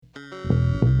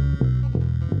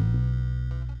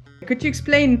Could you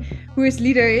explain who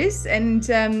Eslida is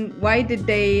and why did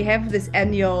they have this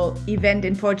annual event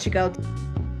in Portugal?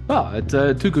 Well, it's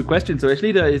two good questions. So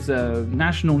Eslida is a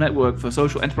national network for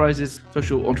social enterprises,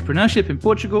 social entrepreneurship in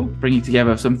Portugal, bringing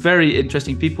together some very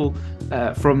interesting people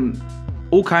from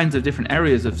all kinds of different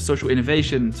areas of social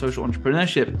innovation, social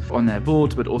entrepreneurship on their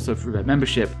board, but also through their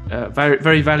membership. Very,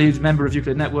 very valued member of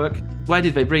Euclid Network. Why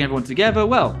did they bring everyone together?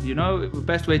 Well, the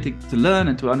best way to learn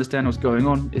and to understand what's going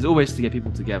on is always to get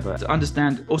people together. To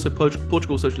understand also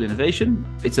Portugal social innovation.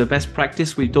 It's a best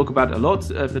practice we talk about a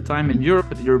lot of the time in Europe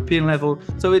at the European level.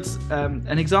 So it's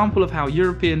an example of how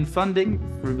European funding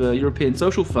through the European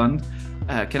Social Fund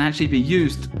can actually be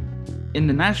used in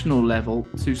the national level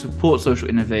to support social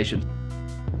innovation.